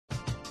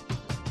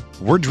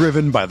We're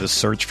driven by the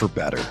search for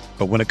better.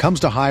 But when it comes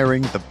to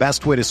hiring, the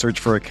best way to search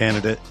for a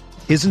candidate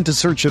isn't to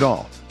search at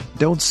all.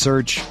 Don't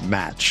search,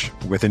 match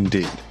with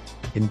Indeed.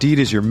 Indeed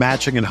is your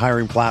matching and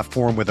hiring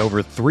platform with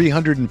over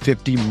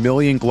 350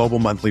 million global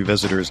monthly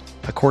visitors,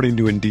 according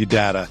to Indeed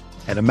data,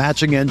 and a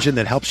matching engine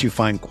that helps you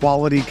find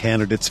quality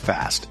candidates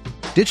fast.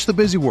 Ditch the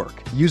busy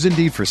work. Use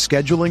Indeed for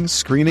scheduling,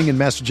 screening, and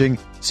messaging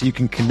so you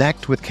can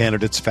connect with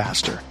candidates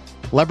faster.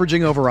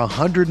 Leveraging over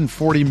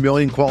 140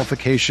 million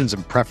qualifications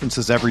and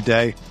preferences every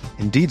day,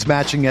 Indeed's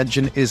matching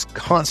engine is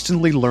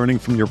constantly learning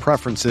from your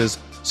preferences,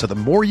 so the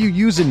more you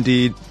use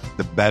Indeed,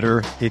 the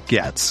better it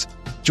gets.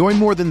 Join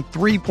more than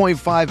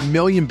 3.5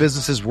 million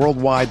businesses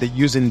worldwide that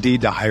use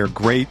Indeed to hire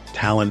great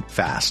talent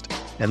fast.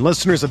 And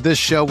listeners of this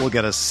show will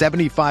get a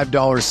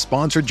 $75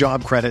 sponsored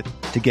job credit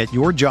to get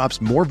your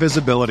jobs more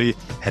visibility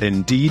at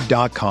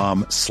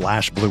Indeed.com/Blue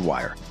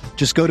Wire.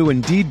 Just go to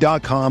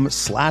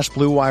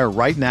Indeed.com/Blue Wire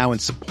right now and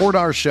support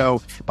our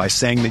show by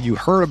saying that you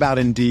heard about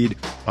Indeed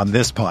on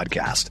this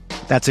podcast.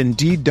 That's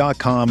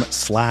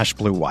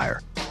Indeed.com/Blue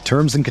Wire.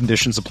 Terms and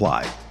conditions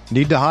apply.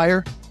 Need to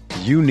hire?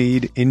 You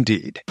need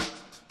Indeed.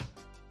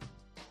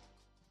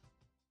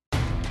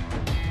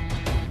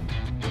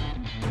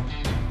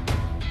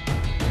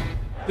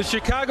 The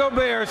Chicago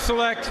Bears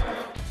select.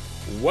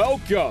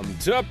 Welcome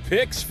to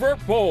Picks for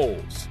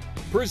Polls,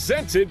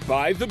 presented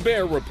by The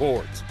Bear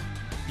Report,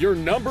 your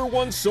number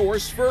one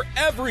source for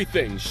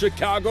everything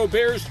Chicago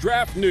Bears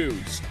draft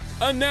news,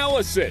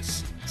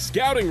 analysis,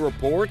 scouting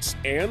reports,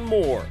 and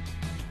more.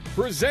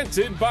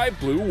 Presented by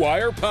Blue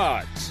Wire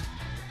Pods.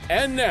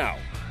 And now,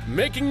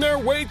 making their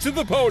way to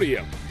the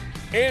podium,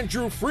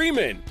 Andrew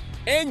Freeman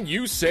and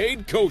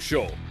Usaid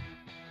Koshal.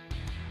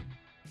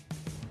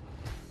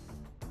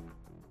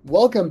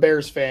 Welcome,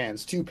 Bears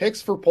fans, to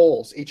Picks for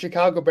Polls, a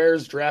Chicago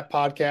Bears draft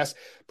podcast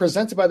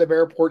presented by the Bear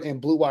Report and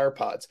Blue Wire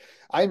Pods.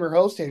 I am your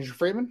host, Andrew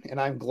Freeman, and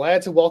I'm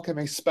glad to welcome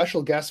a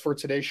special guest for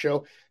today's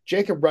show,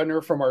 Jacob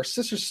Rudner from our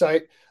sister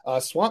site,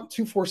 Swamp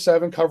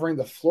 247, covering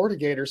the Florida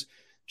Gators.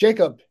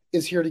 Jacob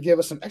is here to give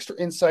us some extra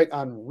insight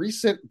on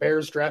recent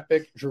Bears draft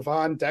pick,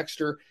 Gervon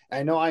Dexter. And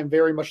I know I'm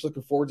very much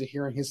looking forward to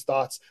hearing his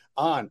thoughts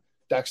on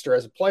Dexter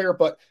as a player.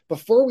 But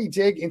before we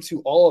dig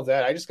into all of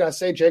that, I just got to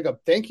say, Jacob,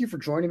 thank you for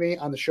joining me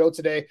on the show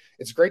today.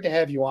 It's great to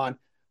have you on.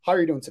 How are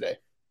you doing today?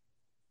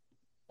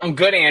 I'm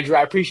good, Andrew.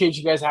 I appreciate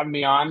you guys having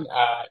me on.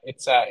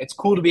 It's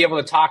cool to be able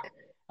to talk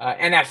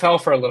NFL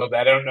for a little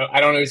bit.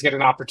 I don't always get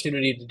an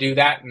opportunity to do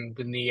that. And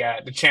when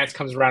the chance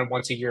comes around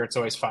once a year, it's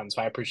always fun.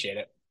 So I appreciate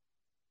it.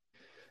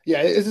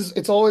 Yeah,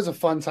 it's always a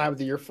fun time of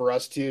the year for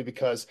us too,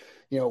 because,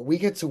 we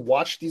get to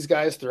watch these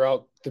guys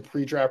throughout the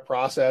pre-draft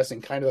process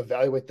and kind of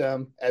evaluate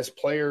them as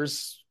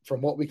players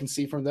from what we can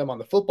see from them on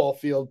the football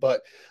field.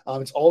 But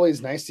it's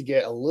always nice to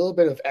get a little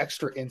bit of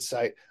extra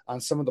insight on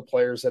some of the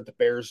players that the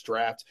Bears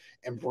draft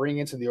and bring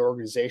into the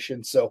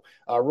organization. So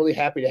really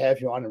happy to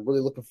have you on and really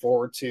looking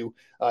forward to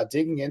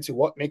digging into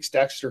what makes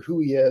Dexter who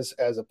he is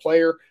as a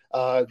player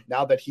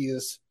now that he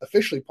is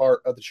officially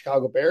part of the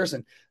Chicago Bears.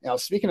 And now,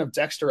 speaking of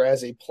Dexter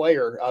as a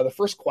player, the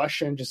first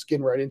question, just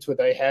getting right into it,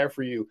 that I have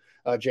for you,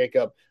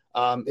 Jacob,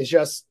 is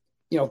just,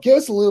 give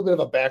us a little bit of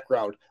a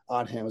background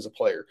on him as a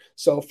player.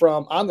 So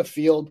from on the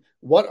field,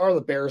 what are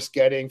the Bears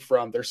getting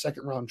from their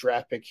second round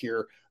draft pick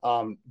here,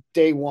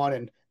 day one,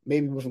 and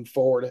maybe moving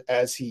forward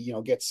as he,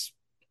 gets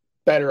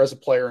better as a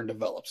player and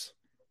develops?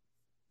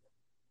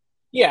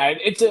 Yeah,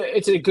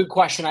 it's a good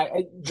question.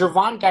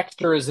 Gervon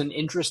Dexter is an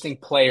interesting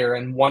player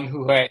and one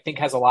who I think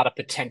has a lot of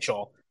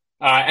potential.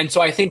 And so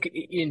I think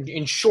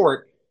in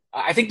short,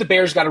 I think the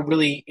Bears got a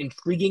really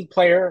intriguing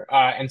player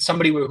and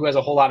somebody who has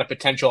a whole lot of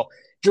potential.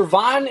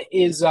 Gervon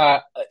is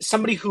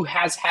somebody who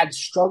has had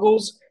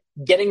struggles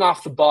getting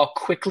off the ball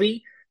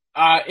quickly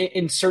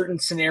in certain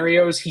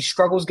scenarios. He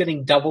struggles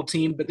getting double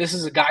teamed, but this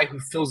is a guy who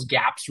fills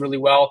gaps really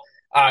well.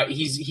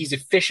 He's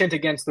efficient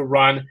against the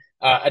run,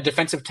 a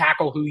defensive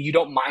tackle who you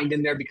don't mind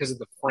in there because of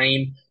the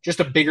frame, just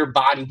a bigger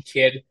bodied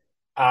kid.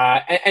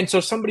 And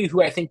so somebody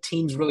who I think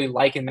teams really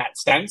like in that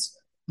sense.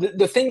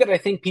 The thing that I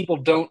think people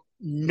don't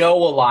know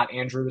a lot,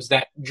 Andrew, is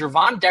that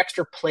Gervon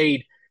Dexter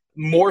played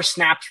more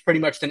snaps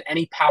pretty much than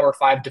any Power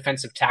 5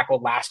 defensive tackle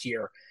last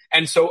year.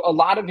 And so a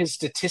lot of his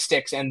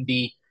statistics and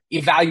the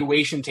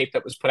evaluation tape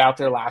that was put out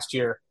there last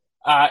year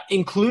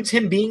includes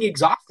him being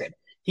exhausted.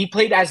 He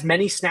played as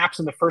many snaps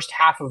in the first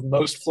half of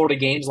most Florida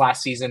games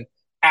last season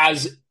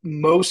as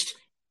most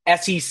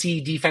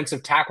SEC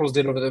defensive tackles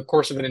did over the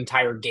course of an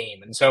entire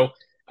game. And so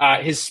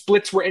his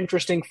splits were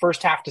interesting,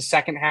 first half to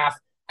second half.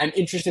 I'm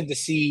interested to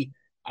see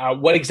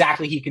what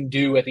exactly he can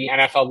do at the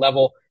NFL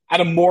level at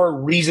a more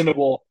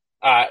reasonable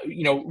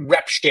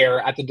rep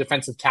share at the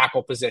defensive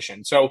tackle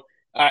position. So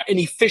an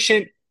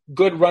efficient,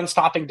 good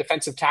run-stopping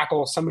defensive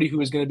tackle, somebody who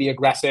is going to be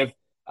aggressive,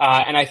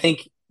 and I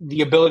think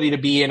the ability to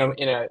be in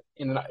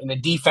a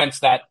defense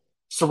that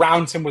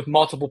surrounds him with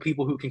multiple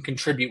people who can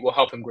contribute will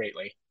help him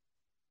greatly.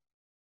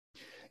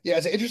 Yeah,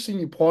 it's an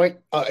interesting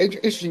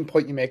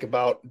point you make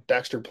about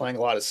Dexter playing a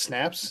lot of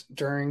snaps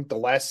during the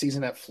last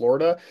season at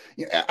Florida.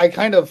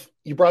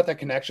 You brought that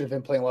connection of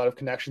him playing a lot of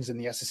connections in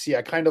the SEC.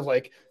 I kind of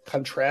like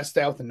contrast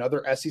that with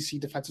another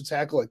SEC defensive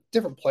tackle, like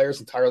different players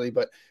entirely,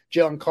 but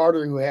Jalen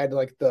Carter, who had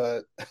like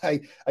I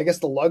guess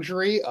the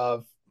luxury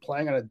of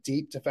playing on a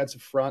deep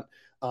defensive front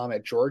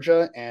at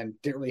Georgia and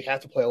didn't really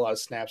have to play a lot of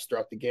snaps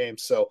throughout the game.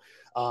 So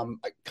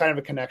kind of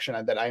a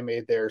connection that I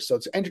made there. So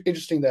it's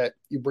interesting that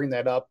you bring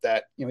that up,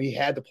 that, he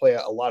had to play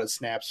a lot of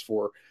snaps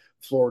for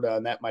Florida,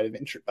 and that might have,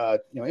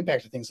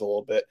 impacted things a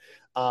little bit.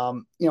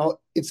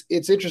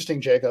 It's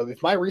interesting, Jacob.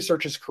 If my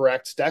research is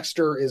correct,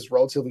 Dexter is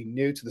relatively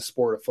new to the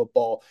sport of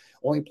football,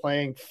 only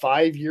playing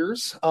 5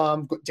 years,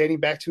 dating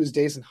back to his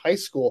days in high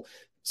school.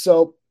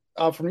 So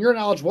from your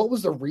knowledge, what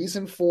was the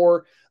reason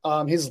for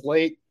his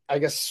late, I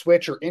guess,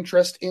 switch or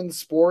interest in the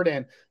sport?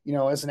 And,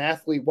 as an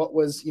athlete, what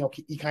was,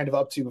 he kind of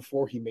up to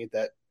before he made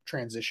that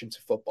transition to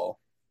football?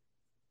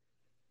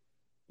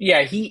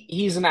 Yeah,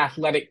 he's an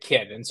athletic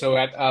kid. And so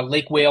at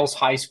Lake Wales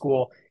High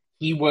School,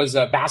 he was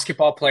a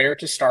basketball player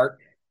to start.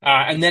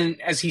 And then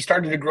as he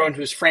started to grow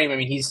into his frame, I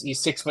mean, he's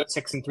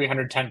 6'6" and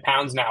 310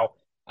 pounds now.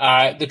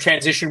 The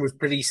transition was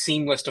pretty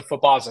seamless to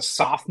football as a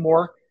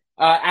sophomore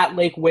at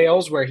Lake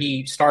Wales, where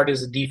he started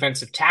as a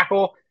defensive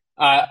tackle.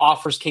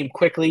 Offers came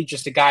quickly,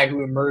 just a guy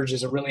who emerged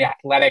as a really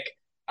athletic,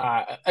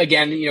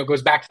 again,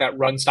 goes back to that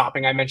run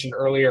stopping I mentioned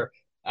earlier.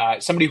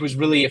 Somebody who's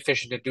really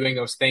efficient at doing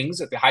those things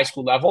at the high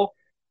school level.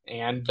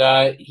 And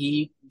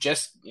he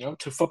just,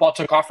 football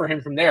took off for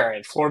him from there.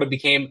 And Florida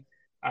became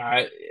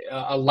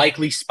a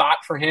likely spot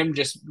for him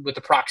just with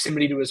the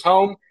proximity to his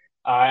home.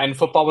 And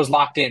football was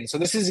locked in. So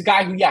this is a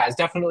guy who, is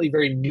definitely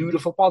very new to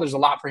football. There's a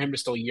lot for him to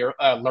still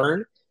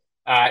learn.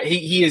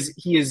 He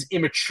is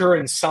immature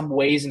in some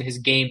ways in his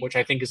game, which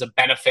I think is a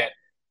benefit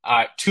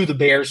to the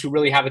Bears, who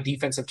really have a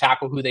defensive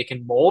tackle who they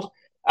can mold.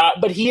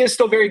 But he is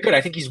still very good.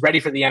 I think he's ready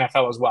for the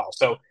NFL as well.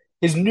 So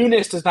his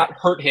newness does not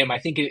hurt him. I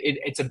think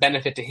it's a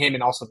benefit to him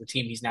and also the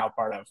team he's now a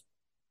part of.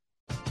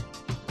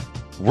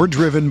 We're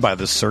driven by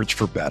the search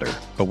for better.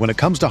 But when it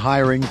comes to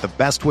hiring, the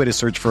best way to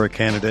search for a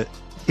candidate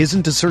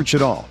isn't to search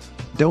at all.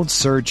 Don't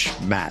search,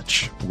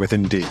 match with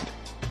Indeed.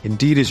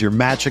 Indeed is your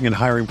matching and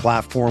hiring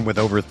platform with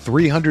over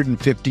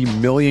 350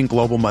 million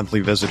global monthly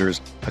visitors,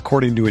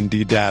 according to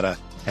Indeed data,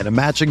 and a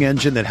matching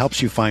engine that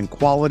helps you find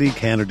quality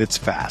candidates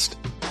fast.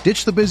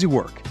 Ditch the busy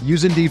work.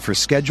 Use Indeed for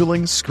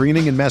scheduling,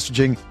 screening, and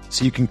messaging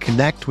so you can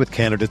connect with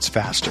candidates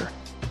faster.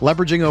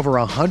 Leveraging over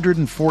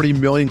 140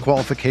 million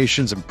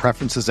qualifications and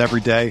preferences every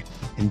day,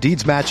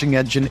 Indeed's matching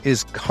engine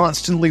is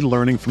constantly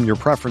learning from your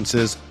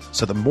preferences,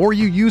 so the more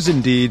you use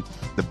Indeed,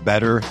 the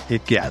better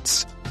it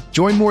gets.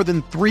 Join more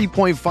than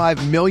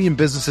 3.5 million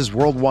businesses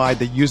worldwide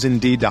that use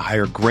Indeed to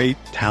hire great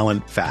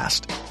talent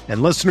fast.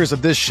 And listeners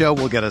of this show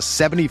will get a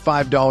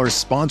 $75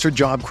 sponsored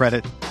job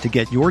credit to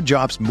get your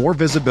jobs more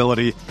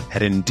visibility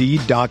at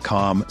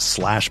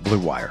Indeed.com/Blue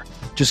Wire.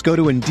 Just go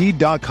to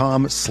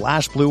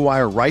Indeed.com/Blue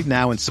Wire right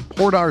now and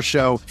support our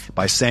show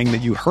by saying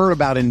that you heard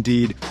about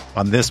Indeed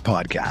on this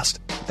podcast.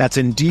 That's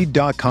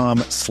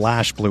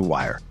Indeed.com/Blue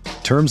Wire.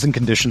 Terms and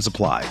conditions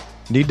apply.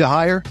 Need to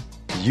hire?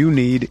 You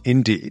need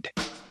Indeed.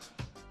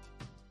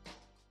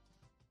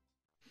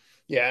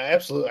 Yeah,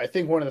 absolutely. I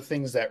think one of the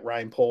things that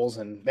Ryan Poles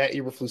and Matt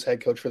Eberflus, head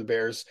coach for the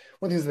Bears,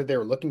 one of the things that they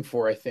were looking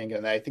for, I think,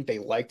 and I think they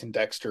liked in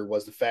Dexter,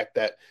 was the fact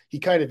that he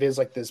kind of is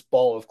like this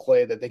ball of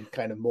clay that they can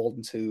kind of mold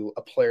into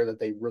a player that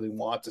they really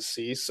want to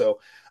see. So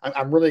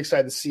I'm really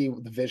excited to see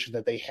the vision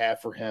that they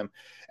have for him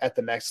at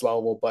the next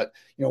level. But,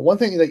 one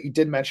thing that you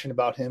did mention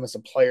about him as a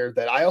player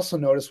that I also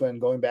noticed when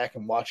going back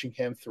and watching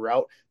him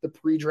throughout the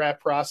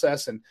pre-draft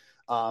process, and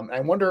I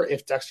wonder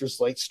if Dexter's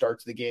late start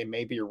to the game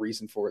may be a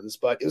reason for this,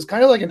 but it was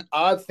kind of like an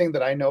odd thing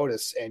that I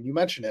noticed, and you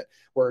mentioned it,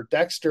 where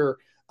Dexter,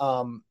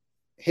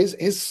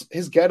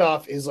 his get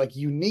off is like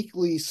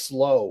uniquely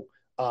slow,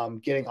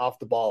 getting off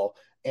the ball.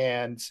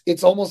 And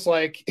it's almost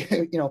like,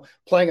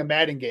 playing a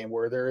Madden game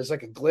where there is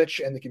like a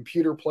glitch and the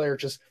computer player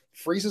just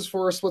freezes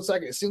for a split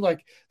second. It seemed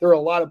like there were a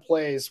lot of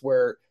plays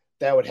where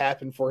that would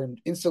happen for him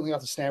instantly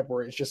off the snap,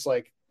 where it's just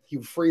like he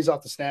would freeze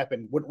off the snap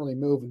and wouldn't really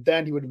move, and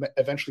then he would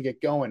eventually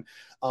get going.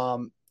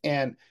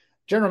 And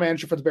general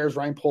manager for the Bears,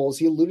 Ryan Poles,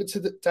 he alluded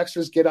to the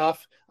Dexter's get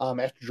off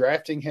after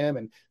drafting him,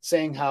 and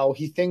saying how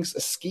he thinks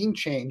a scheme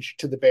change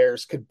to the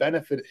Bears could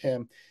benefit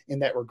him in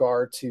that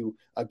regard to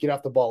get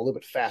off the ball a little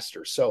bit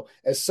faster. So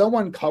as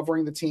someone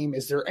covering the team,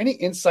 is there any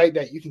insight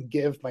that you can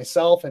give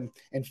myself and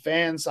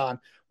fans on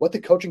what the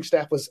coaching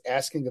staff was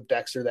asking of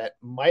Dexter that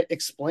might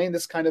explain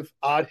this kind of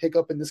odd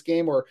hiccup in this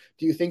game? Or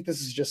do you think this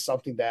is just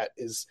something that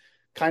is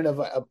kind of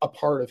a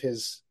part of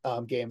his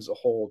game as a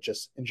whole,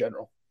 just in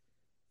general?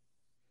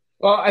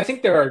 Well, I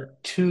think there are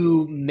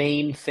two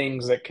main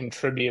things that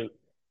contribute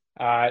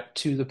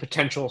to the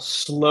potential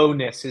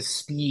slowness, his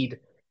speed,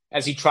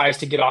 as he tries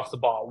to get off the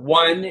ball.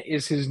 One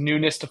is his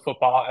newness to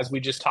football, as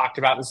we just talked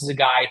about. This is a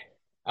guy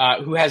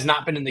who has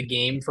not been in the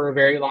game for a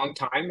very long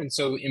time, and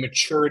so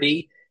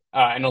immaturity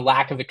and a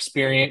lack of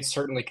experience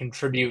certainly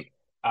contribute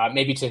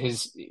maybe to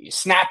his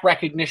snap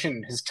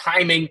recognition, his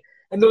timing,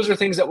 And those are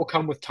things that will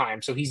come with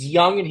time. So he's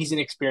young and he's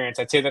inexperienced.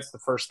 I'd say that's the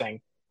first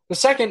thing. The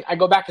second, I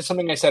go back to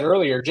something I said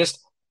earlier, just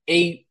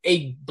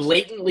a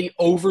blatantly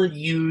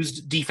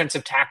overused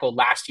defensive tackle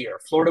last year.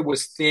 Florida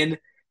was thin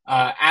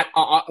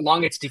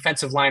along its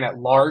defensive line at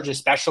large,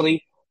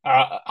 especially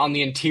on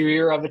the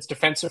interior of its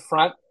defensive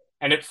front.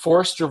 And it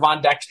forced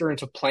Gervon Dexter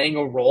into playing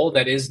a role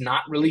that is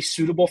not really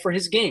suitable for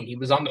his game. He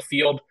was on the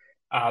field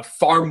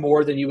far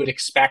more than you would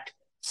expect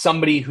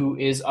somebody who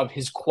is of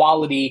his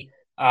quality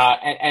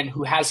and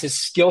who has his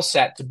skill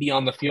set to be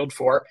on the field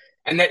for,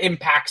 and that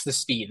impacts the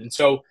speed. And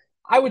so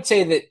I would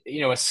say that,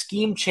 a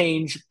scheme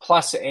change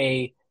plus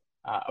a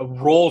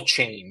role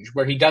change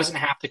where he doesn't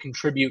have to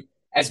contribute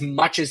as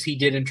much as he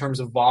did in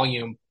terms of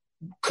volume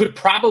could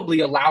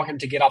probably allow him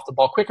to get off the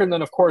ball quicker. And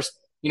then, of course,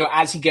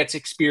 as he gets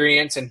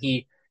experience and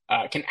he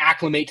can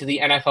acclimate to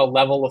the NFL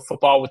level of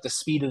football with the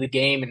speed of the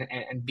game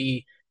and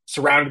be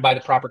surrounded by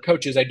the proper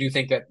coaches, I do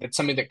think that that's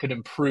something that could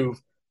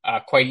improve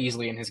quite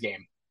easily in his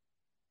game.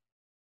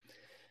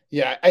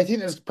 Yeah, I think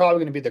that's probably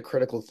going to be the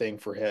critical thing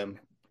for him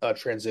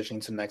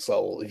transitioning to the next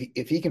level.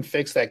 If he can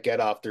fix that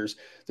get off, there's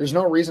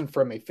no reason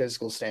from a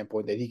physical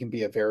standpoint that he can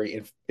be a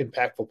very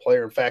impactful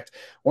player. In fact,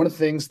 one of the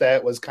things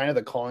that was kind of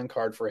the calling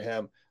card for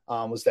him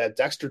was that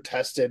Dexter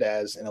tested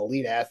as an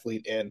elite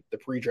athlete in the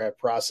pre-draft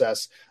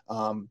process.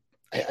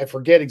 I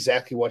forget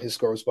exactly what his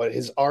score was, but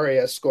his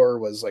RAS score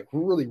was like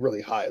really,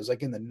 really high. It was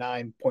like in the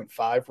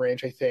 9.5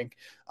 range, I think.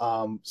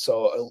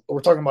 So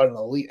we're talking about an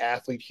elite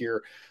athlete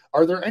here.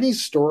 Are there any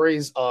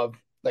stories of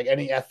like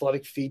any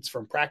athletic feats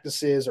from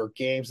practices or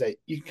games that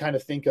you can kind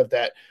of think of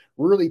that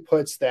really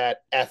puts that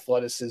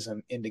athleticism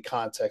into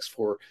context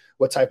for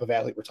what type of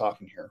athlete we're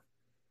talking here?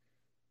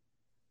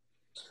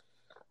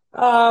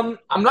 I'm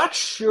not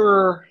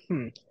sure.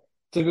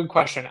 It's a good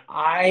question.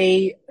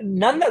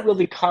 None that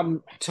really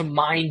come to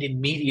mind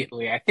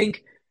immediately. I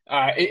think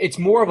it's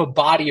more of a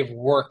body of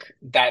work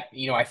that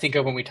I think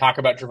of when we talk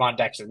about Gervon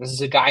Dexter. This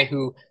is a guy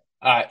who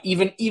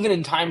even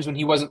in times when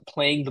he wasn't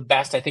playing the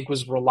best, I think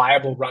was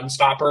reliable run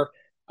stopper.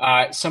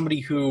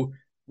 Somebody who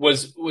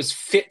was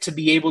fit to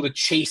be able to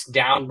chase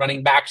down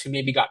running backs who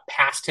maybe got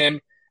past him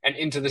and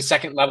into the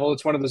second level.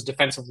 It's one of those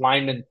defensive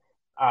linemen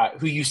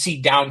who you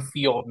see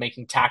downfield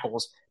making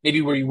tackles, maybe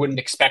where you wouldn't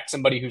expect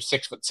somebody who's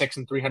 6'6"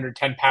 and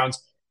 310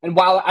 pounds. And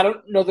while I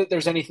don't know that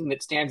there's anything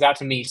that stands out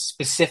to me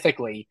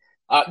specifically,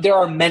 there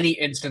are many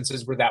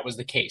instances where that was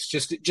the case.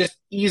 Just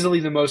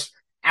easily the most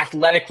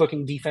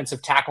athletic-looking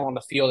defensive tackle on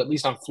the field, at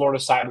least on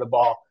Florida's side of the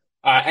ball,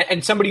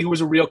 and somebody who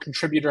was a real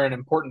contributor and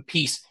important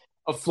piece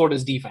of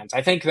Florida's defense.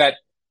 I think that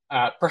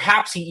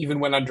perhaps he even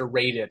went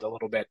underrated a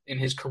little bit in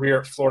his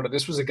career at Florida.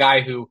 This was a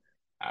guy who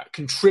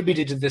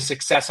contributed to the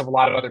success of a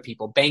lot of other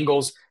people.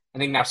 Bengals, I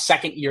think now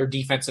second-year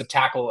defensive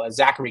tackle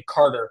Zachary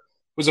Carter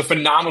was a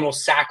phenomenal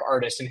sack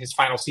artist in his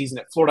final season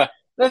at Florida.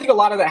 And I think a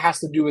lot of that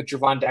has to do with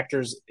Gervon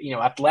Dexter's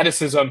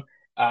athleticism,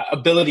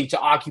 ability to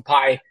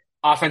occupy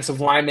offensive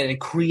linemen and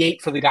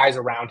create for the guys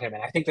around him.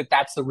 And I think that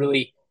that's the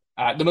really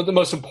the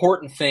most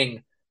important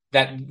thing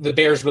that the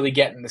Bears really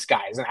get in this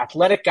guy is an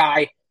athletic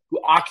guy who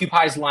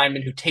occupies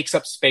linemen, who takes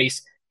up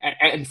space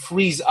and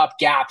frees up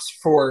gaps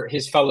for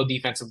his fellow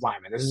defensive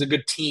linemen. This is a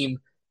good team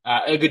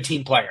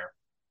player.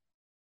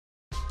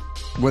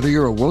 Whether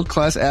you're a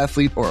world-class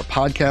athlete or a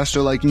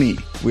podcaster like me,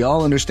 we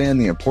all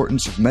understand the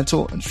importance of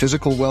mental and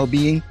physical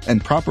well-being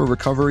and proper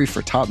recovery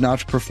for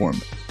top-notch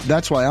performance.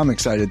 That's why I'm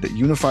excited that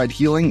Unified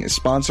Healing is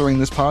sponsoring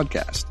this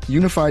podcast.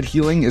 Unified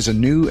Healing is a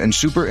new and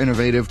super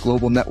innovative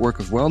global network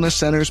of wellness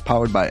centers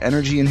powered by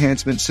Energy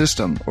Enhancement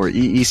System, or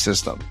EE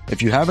System.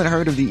 If you haven't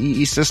heard of the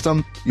EE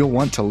System, you'll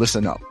want to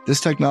listen up.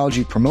 This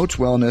technology promotes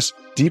wellness,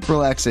 deep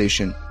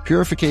relaxation,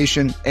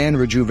 purification, and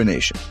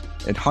rejuvenation.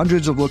 At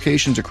hundreds of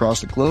locations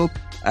across the globe,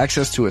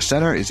 access to a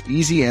center is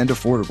easy and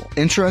affordable.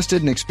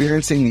 Interested in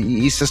experiencing the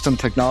EE System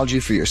technology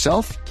for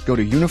yourself? Go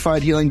to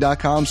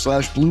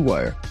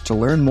unifydhealing.com/bluewire to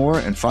learn more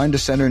and find a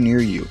center near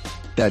you.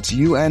 That's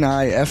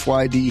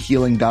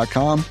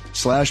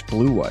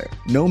unifydhealing.com/bluewire.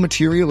 No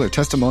material or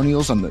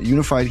testimonials on the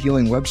Unified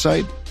Healing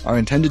website are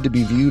intended to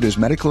be viewed as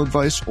medical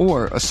advice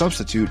or a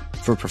substitute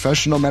for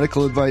professional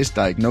medical advice,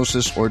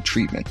 diagnosis, or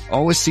treatment.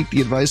 Always seek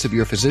the advice of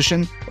your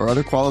physician or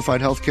other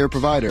qualified healthcare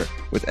provider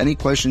with any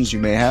questions you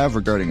may have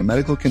regarding a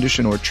medical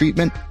condition or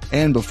treatment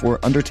and before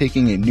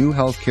undertaking a new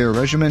healthcare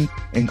regimen,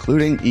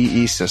 including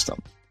EE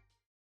System.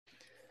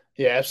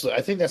 Yeah, absolutely.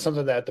 I think that's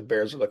something that the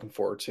Bears are looking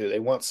forward to. They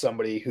want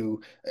somebody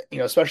who,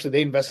 especially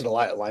they invested a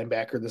lot at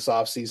linebacker this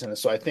offseason. And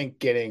so I think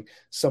getting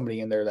somebody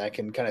in there that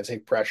can kind of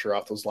take pressure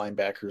off those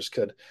linebackers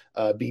could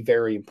be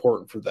very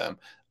important for them.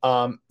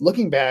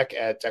 Looking back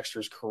at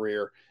Dexter's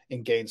career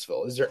in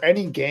Gainesville, is there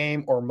any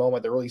game or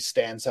moment that really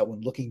stands out when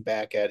looking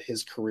back at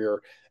his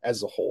career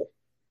as a whole?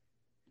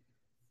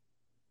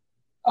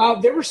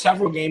 There were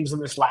several games in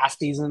this last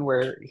season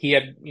where he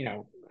had,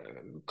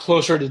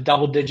 closer to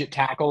double-digit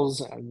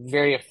tackles,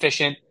 very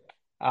efficient,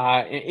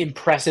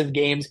 impressive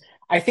games.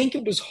 I think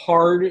it was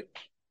hard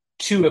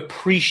to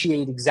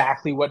appreciate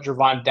exactly what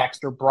Gervon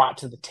Dexter brought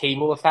to the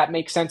table, if that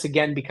makes sense,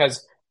 again,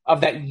 because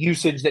of that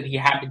usage that he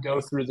had to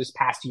go through this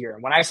past year.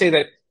 And when I say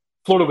that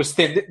Florida was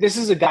thin. This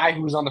is a guy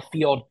who was on the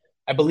field.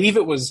 I believe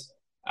it was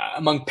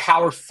among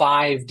Power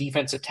 5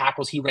 defensive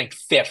tackles. He ranked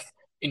 5th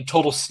in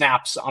total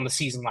snaps on the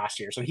season last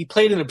year. So he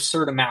played an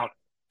absurd amount,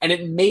 and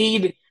it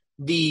made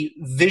the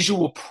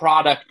visual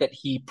product that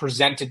he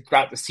presented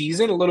throughout the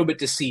season a little bit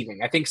deceiving.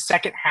 I think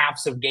second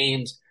halves of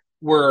games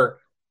were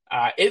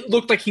it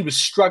looked like he was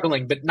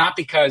struggling, but not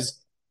because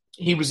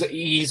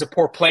he's a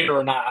poor player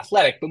or not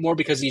athletic, but more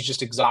because he's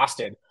just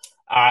exhausted.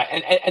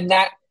 And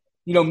that,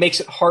 makes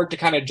it hard to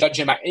kind of judge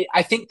him.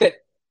 I think that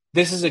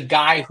this is a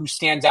guy who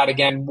stands out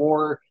again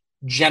more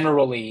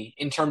generally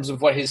in terms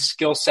of what his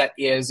skill set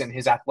is and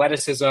his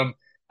athleticism,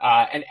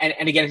 and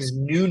again, his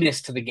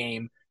newness to the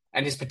game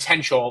and his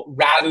potential,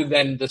 rather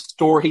than the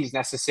stories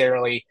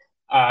necessarily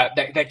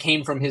that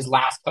came from his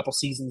last couple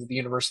seasons at the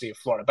University of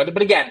Florida.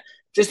 But again,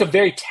 just a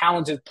very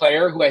talented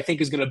player who I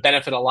think is going to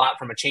benefit a lot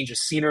from a change of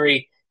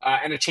scenery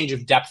and a change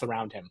of depth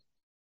around him.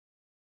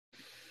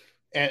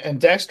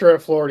 And Dexter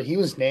at Florida, he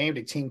was named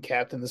a team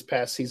captain this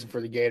past season for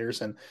the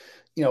Gators. And,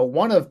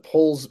 one of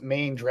Pohl's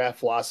main draft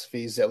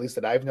philosophies, at least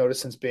that I've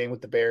noticed since being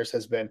with the Bears,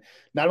 has been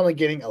not only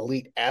getting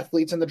elite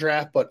athletes in the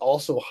draft, but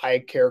also high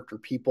character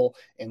people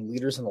and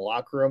leaders in the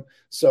locker room.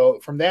 So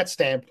from that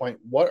standpoint,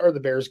 what are the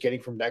Bears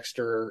getting from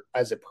Dexter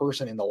as a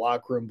person in the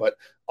locker room, but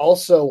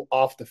also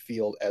off the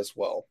field as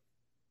well?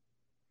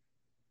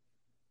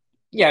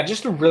 Yeah,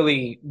 just a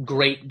really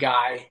great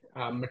guy,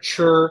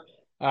 mature,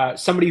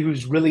 somebody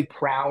who's really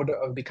proud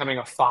of becoming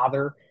a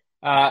father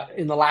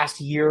in the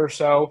last year or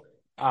so.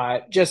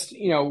 Just,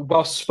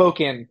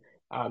 well-spoken,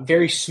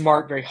 very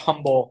smart, very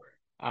humble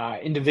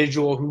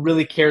individual who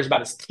really cares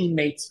about his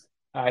teammates.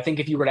 I think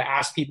if you were to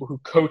ask people who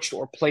coached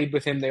or played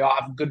with him, they all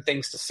have good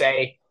things to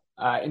say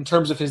in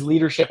terms of his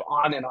leadership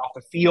on and off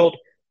the field.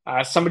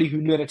 Somebody who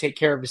knew how to take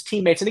care of his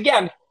teammates. And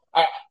again,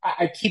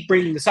 I keep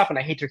bringing this up, and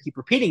I hate to keep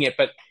repeating it,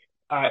 but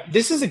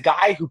this is a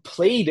guy who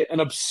played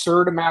an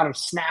absurd amount of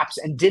snaps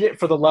and did it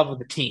for the love of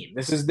the team.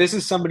 This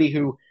is somebody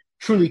who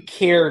truly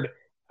cared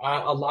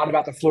a lot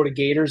about the Florida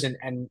Gators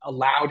and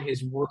allowed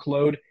his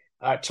workload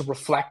to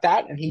reflect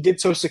that, and he did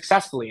so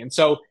successfully. And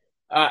so,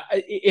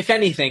 if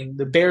anything,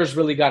 the Bears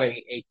really got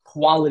a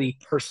quality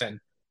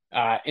person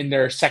in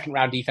their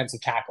second-round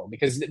defensive tackle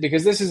because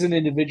this is an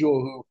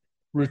individual who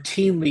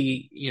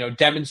routinely,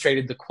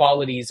 demonstrated the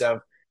qualities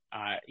of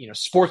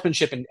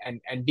sportsmanship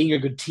and being a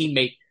good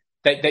teammate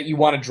that you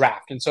want to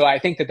draft. And so I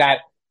think that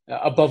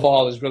above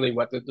all is really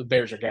what the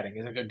Bears are getting,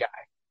 is a good guy.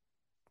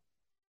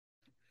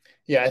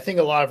 Yeah, I think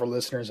a lot of our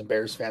listeners and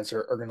Bears fans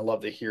are going to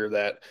love to hear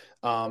that.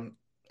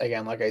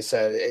 Again, like I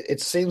said,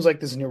 it seems like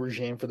this new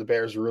regime for the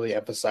Bears are really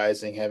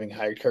emphasizing having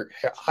high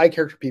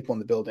character people in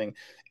the building.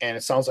 And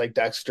it sounds like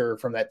Dexter,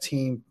 from that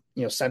team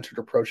centered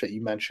approach that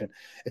you mentioned,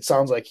 it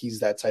sounds like he's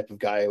that type of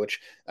guy, which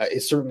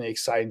is certainly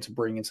exciting to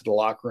bring into the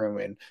locker room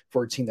and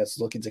for a team that's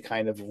looking to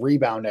kind of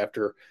rebound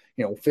after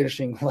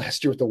finishing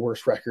last year with the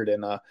worst record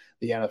in the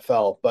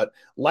NFL. But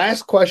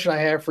last question I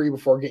have for you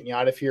before getting you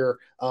out of here,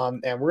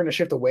 and we're going to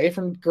shift away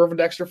from Gervon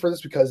Dexter for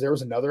this because there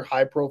was another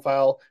high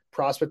profile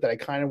prospect that I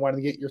kind of wanted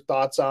to get your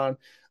thoughts on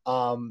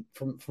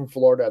from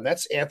Florida, and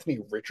that's Anthony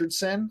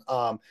Richardson.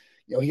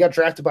 He got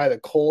drafted by the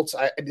Colts.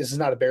 This is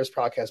not a Bears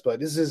podcast, but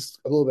this is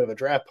a little bit of a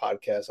draft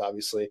podcast,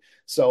 obviously.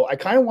 So I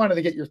kind of wanted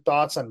to get your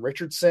thoughts on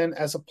Richardson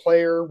as a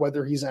player,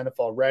 whether he's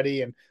NFL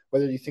ready and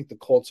whether you think the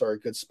Colts are a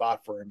good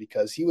spot for him,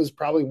 because he was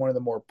probably one of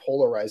the more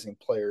polarizing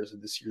players in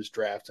this year's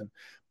draft.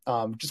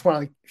 And just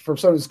wanted, from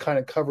someone who's kind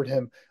of covered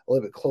him a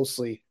little bit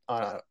closely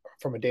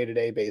from a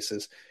day-to-day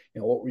basis,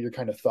 what were your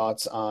kind of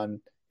thoughts on,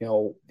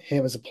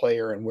 him as a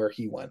player and where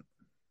he went?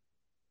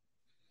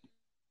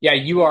 Yeah,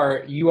 you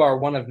are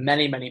one of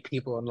many, many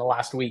people in the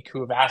last week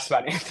who have asked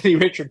about Anthony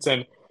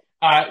Richardson.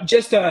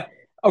 Just a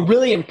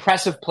really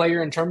impressive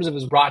player in terms of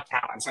his raw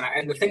talents.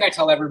 And the thing I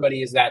tell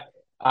everybody is that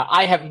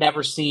I have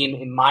never seen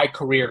in my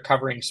career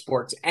covering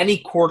sports any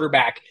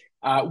quarterback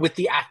with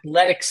the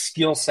athletic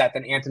skill set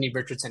that Anthony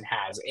Richardson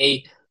has.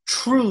 A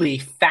truly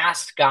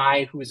fast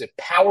guy who is a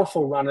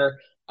powerful runner.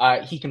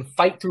 He can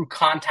fight through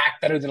contact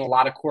better than a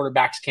lot of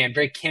quarterbacks can.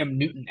 Very Cam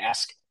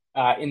Newton-esque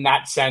in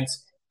that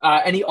sense.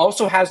 And he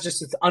also has just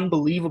this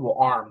unbelievable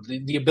arm,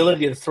 the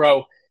ability to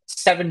throw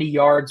 70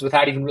 yards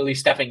without even really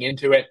stepping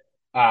into it.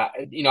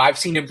 I've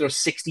seen him throw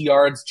 60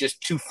 yards,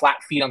 just 2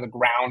 flat feet on the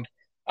ground.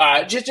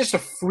 Just a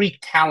freak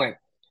talent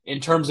in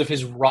terms of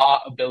his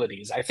raw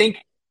abilities. I think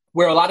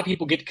where a lot of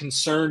people get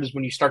concerned is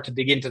when you start to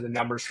dig into the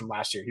numbers from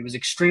last year. He was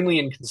extremely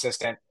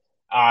inconsistent.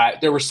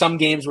 There were some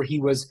games where he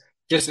was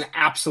just an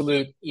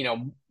absolute,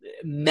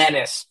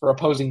 menace for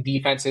opposing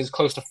defenses,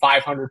 close to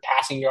 500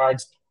 passing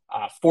yards.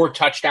 4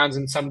 touchdowns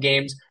in some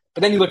games.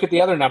 But then you look at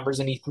the other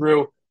numbers, and he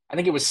threw, I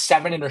think it was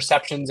 7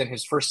 interceptions in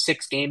his first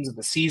 6 games of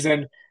the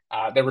season.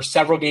 There were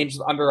several games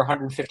with under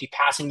 150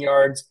 passing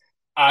yards.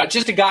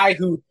 Just a guy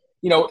who,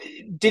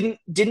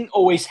 didn't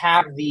always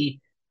have the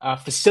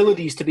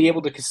facilities to be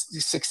able to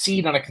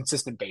succeed on a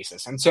consistent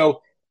basis. And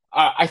so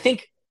I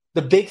think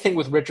the big thing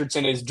with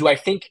Richardson is, do I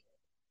think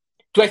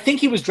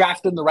he was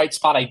drafted in the right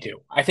spot? I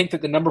do. I think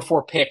that the number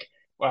 4 pick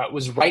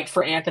was right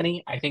for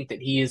Anthony. I think that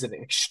he is an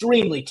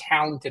extremely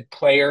talented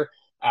player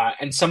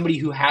and somebody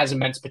who has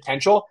immense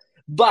potential.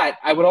 But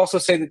I would also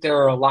say that there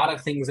are a lot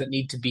of things that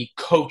need to be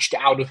coached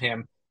out of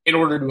him in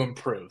order to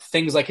improve.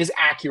 Things like his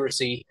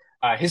accuracy,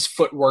 his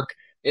footwork,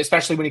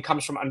 especially when he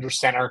comes from under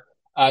center.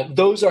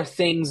 Those are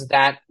things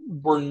that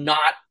were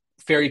not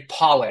very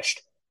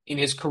polished in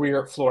his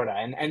career at Florida.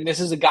 And this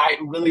is a guy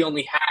who really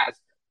only has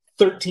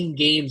 13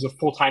 games of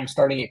full-time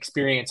starting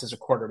experience as a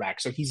quarterback.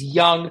 So he's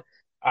young.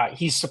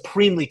 He's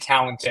supremely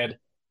talented.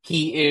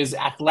 He is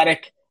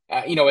athletic,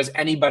 as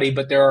anybody,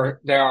 but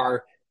there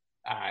are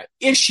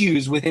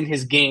issues within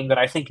his game that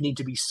I think need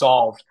to be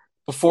solved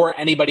before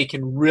anybody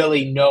can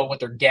really know what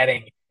they're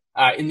getting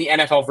in the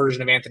NFL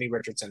version of Anthony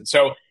Richardson.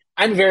 So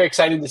I'm very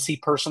excited to see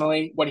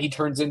personally what he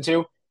turns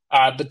into.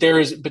 But there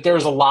is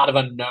a lot of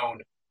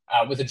unknown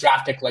with a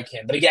draft pick like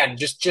him. But again,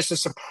 just a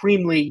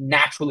supremely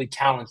naturally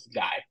talented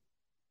guy.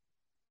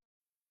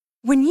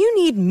 When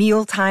you need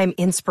mealtime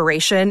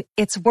inspiration,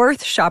 it's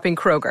worth shopping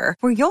Kroger,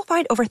 where you'll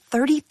find over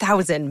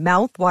 30,000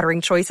 mouth-watering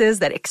choices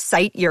that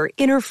excite your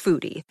inner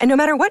foodie. And no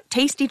matter what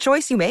tasty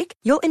choice you make,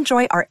 you'll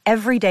enjoy our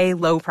everyday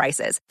low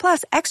prices,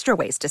 plus extra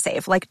ways to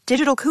save, like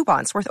digital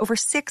coupons worth over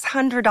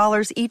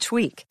 $600 each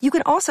week. You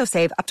can also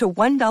save up to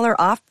 $1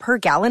 off per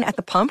gallon at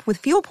the pump with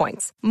fuel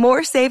points.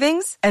 More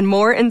savings and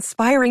more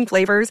inspiring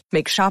flavors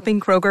make shopping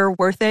Kroger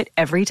worth it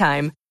every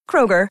time.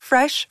 Kroger,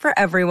 fresh for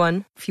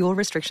everyone. Fuel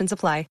restrictions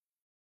apply.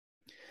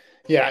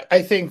 Yeah,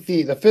 I think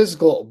the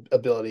physical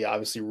ability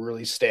obviously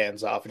really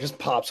stands off. It just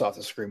pops off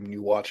the screen when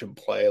you watch him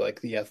play,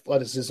 like the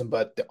athleticism,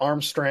 but the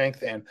arm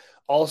strength. And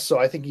also,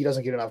 I think he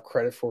doesn't get enough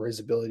credit for his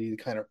ability to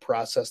kind of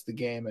process the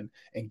game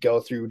and go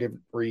through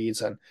different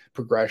reads and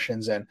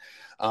progressions. And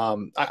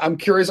I'm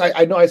curious,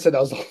 I know I said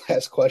that was the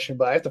last question,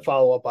 but I have to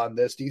follow up on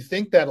this. Do you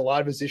think that a lot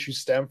of his issues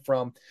stem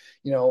from,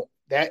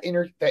 that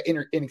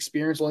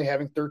inexperience, only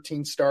having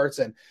 13 starts?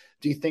 And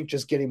do you think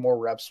just getting more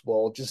reps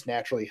will just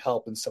naturally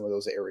help in some of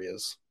those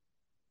areas?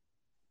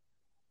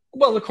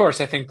 Well, of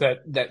course, I think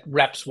that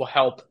reps will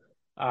help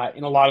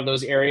in a lot of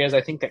those areas. I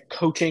think that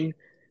coaching,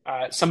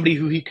 somebody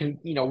who he can,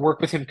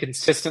 work with him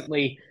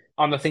consistently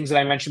on the things that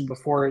I mentioned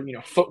before,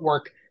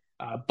 footwork,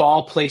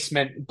 ball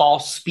placement, ball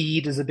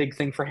speed is a big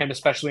thing for him,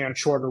 especially on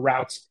shorter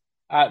routes.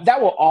 That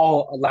will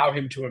all allow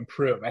him to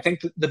improve. I think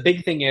the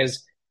big thing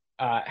is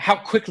how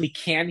quickly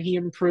can he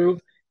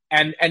improve,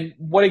 and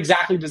what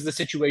exactly does the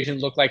situation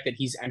look like that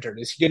he's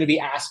entered? Is he going to be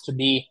asked to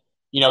be,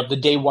 the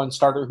day one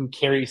starter who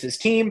carries his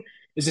team?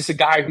 Is this a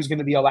guy who's going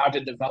to be allowed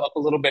to develop a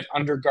little bit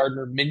under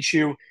Gardner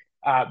Minshew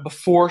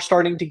before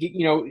starting to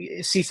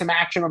get, see some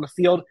action on the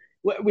field?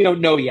 We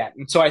don't know yet.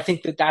 And so I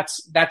think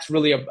that's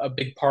really a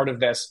big part of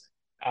this.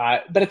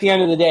 But at the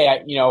end of the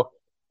day,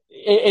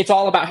 it's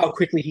all about how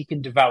quickly he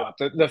can develop.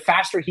 The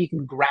faster he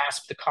can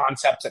grasp the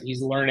concepts that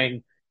he's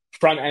learning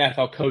from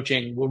NFL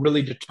coaching will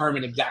really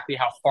determine exactly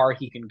how far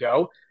he can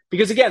go.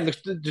 Because again,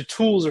 the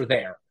tools are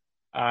there.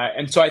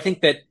 And so I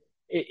think that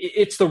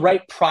it's the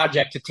right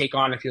project to take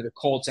on if you're the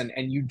Colts, and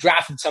you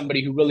drafted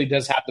somebody who really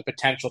does have the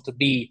potential to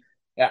be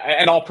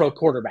an all-pro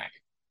quarterback.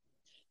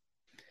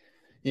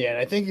 Yeah, and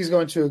I think he's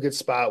going to a good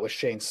spot with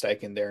Shane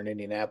Steichen there in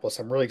Indianapolis.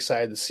 I'm really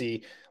excited to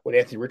see what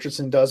Anthony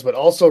Richardson does, but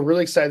also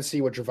really excited to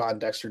see what Gervon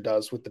Dexter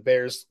does with the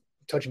Bears.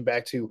 Touching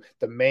back to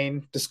the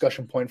main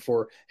discussion point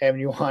for having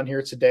you on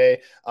here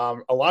today.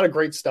 A lot of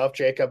great stuff,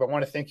 Jacob. I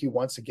want to thank you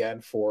once again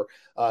for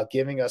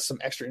giving us some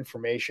extra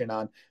information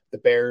on the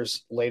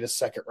Bears' latest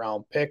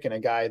second-round pick, and a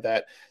guy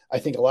that I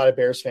think a lot of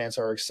Bears fans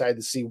are excited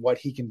to see what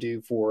he can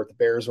do for the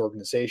Bears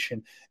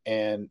organization,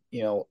 and,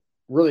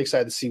 really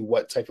excited to see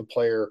what type of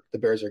player the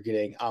Bears are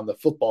getting on the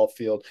football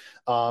field.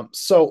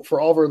 So for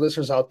all of our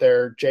listeners out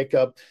there,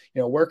 Jacob,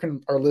 where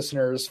can our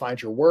listeners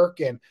find your work,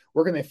 and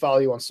where can they follow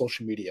you on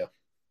social media?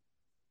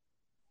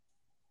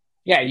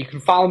 Yeah, you can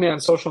follow me on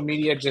social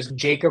media, just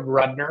Jacob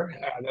Rudner.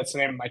 That's the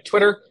name of my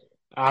Twitter.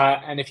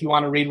 And if you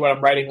want to read what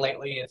I'm writing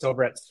lately, it's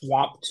over at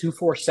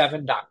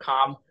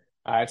swamp247.com.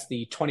 It's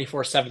the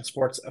 24/7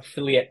 Sports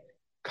affiliate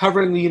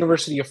covering the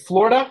University of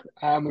Florida.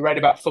 We write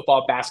about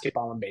football,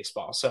 basketball, and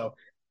baseball. So,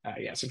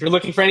 yes, if you're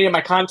looking for any of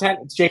my content,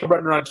 it's Jacob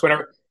Rudner on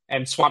Twitter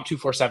and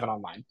swamp247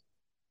 online.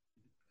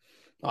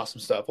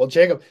 Awesome stuff. Well,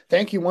 Jacob,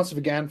 thank you once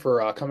again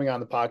for coming on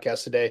the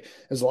podcast today.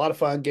 It was a lot of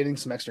fun getting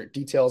some extra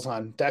details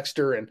on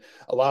Dexter, and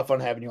a lot of fun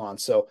having you on.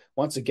 So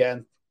once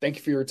again, thank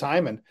you for your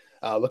time, and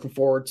looking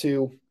forward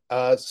to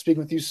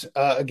speaking with you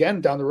again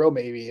down the road,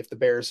 maybe if the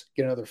Bears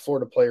get another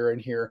Florida player in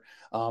here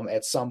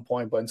at some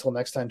point. But until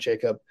next time,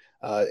 Jacob,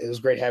 it was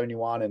great having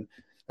you on, and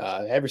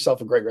have yourself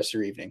a great rest of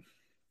your evening.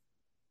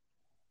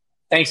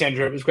 Thanks,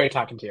 Andrew. It was great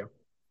talking to you.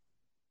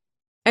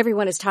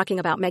 Everyone is talking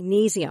about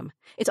magnesium.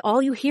 It's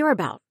all you hear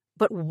about.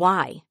 But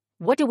why?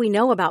 What do we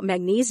know about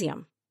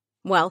magnesium?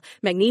 Well,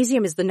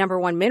 magnesium is the number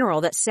one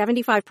mineral that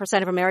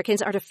 75% of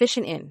Americans are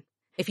deficient in.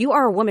 If you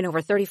are a woman over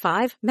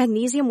 35,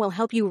 magnesium will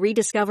help you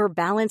rediscover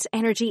balance,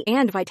 energy,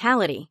 and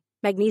vitality.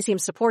 Magnesium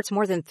supports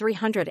more than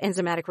 300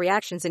 enzymatic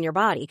reactions in your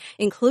body,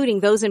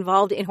 including those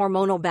involved in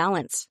hormonal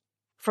balance.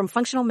 From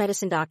functional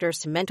medicine doctors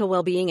to mental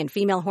well-being and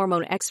female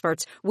hormone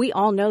experts, we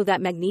all know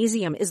that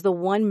magnesium is the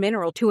one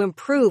mineral to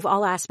improve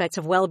all aspects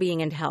of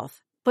well-being and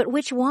health. But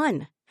which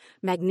one?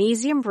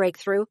 Magnesium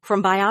Breakthrough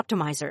from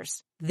Bioptimizers,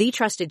 the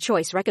trusted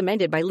choice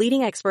recommended by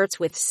leading experts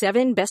with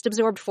 7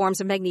 best-absorbed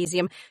forms of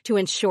magnesium to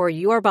ensure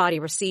your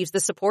body receives the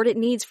support it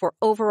needs for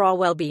overall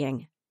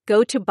well-being.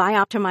 Go to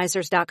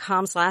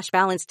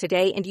bioptimizers.com/balance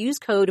today and use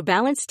code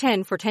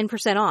BALANCE10 for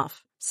 10%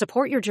 off.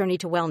 Support your journey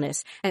to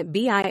wellness at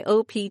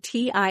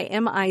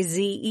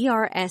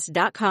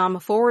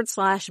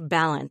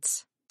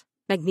bioptimizers.com/balance.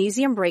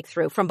 Magnesium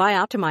Breakthrough from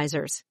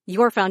Bioptimizers,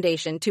 your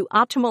foundation to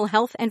optimal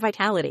health and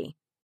vitality.